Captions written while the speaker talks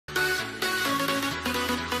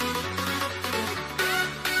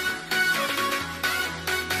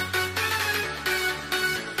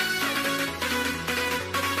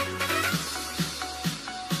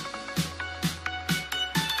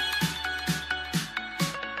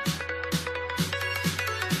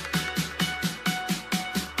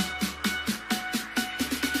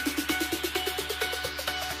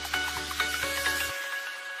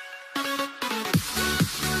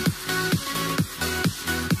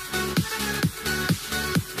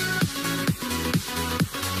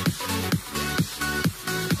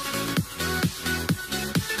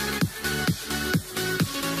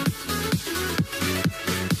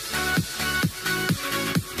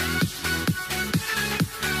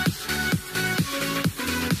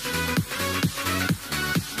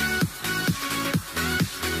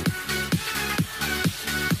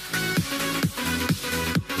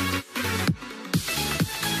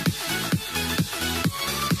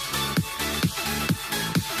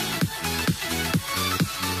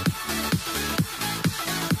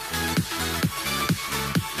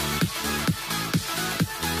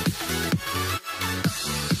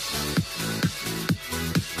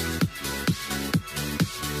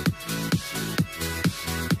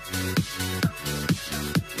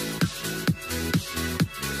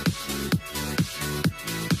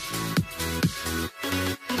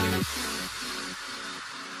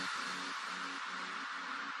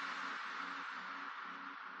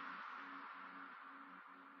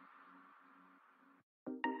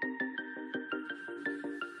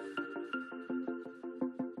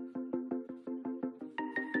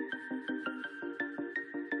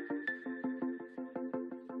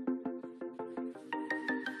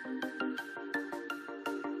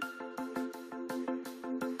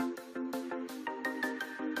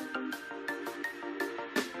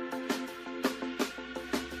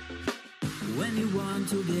When you want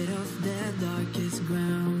to get off that darkest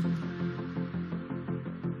ground,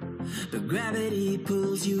 but gravity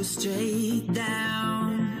pulls you straight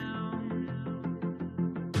down.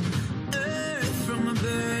 Earth from a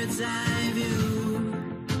bird's eye view.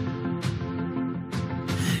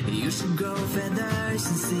 You should grow feathers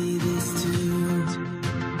and see this too.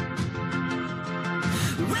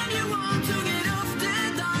 When you want to get off the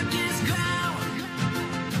darkest ground,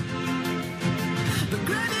 but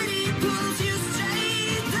gravity pulls you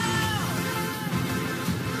straight down.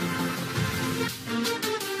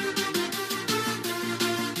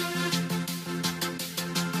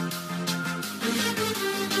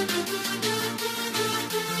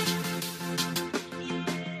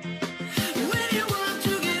 When you want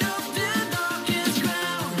to get off the darkest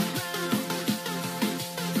ground,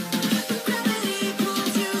 but gravity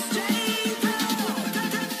pulls you straight down.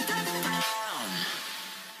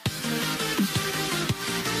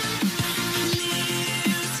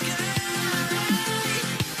 Clear sky.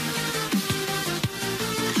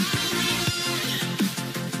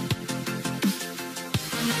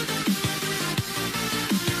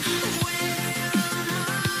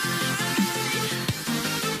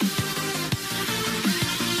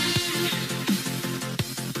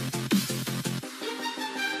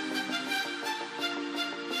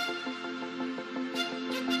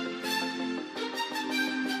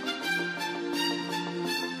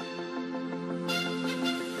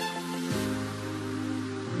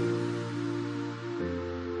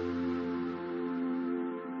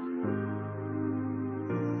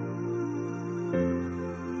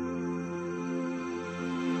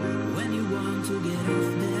 When you want to get off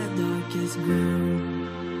that darkest ground,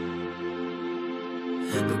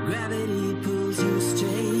 but gravity pulls you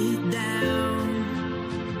straight down.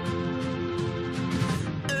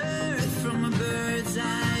 Earth from a bird's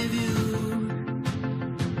eye view.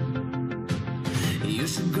 You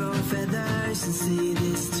should grow feathers and see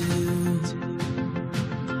this too.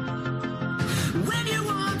 When you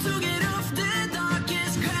want to get off the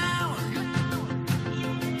darkest ground,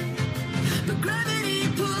 but gravity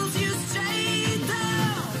pulls you straight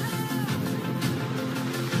down.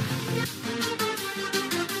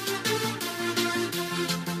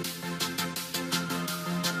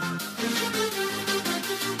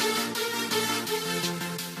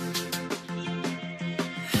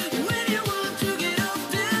 When you want to get off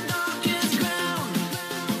the darkest ground,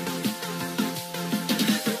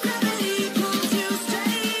 but gravity pulls you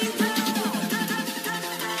straight down.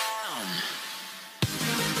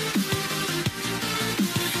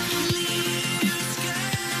 Clear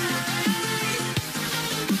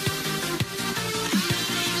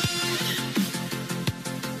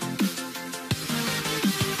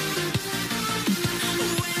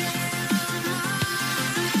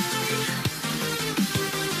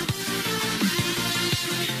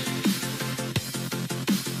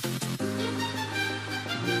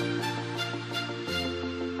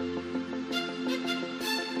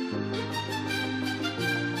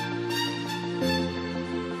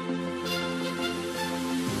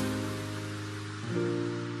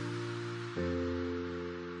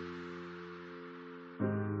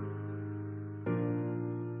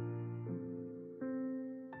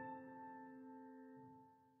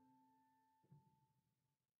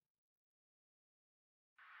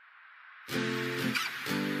sky.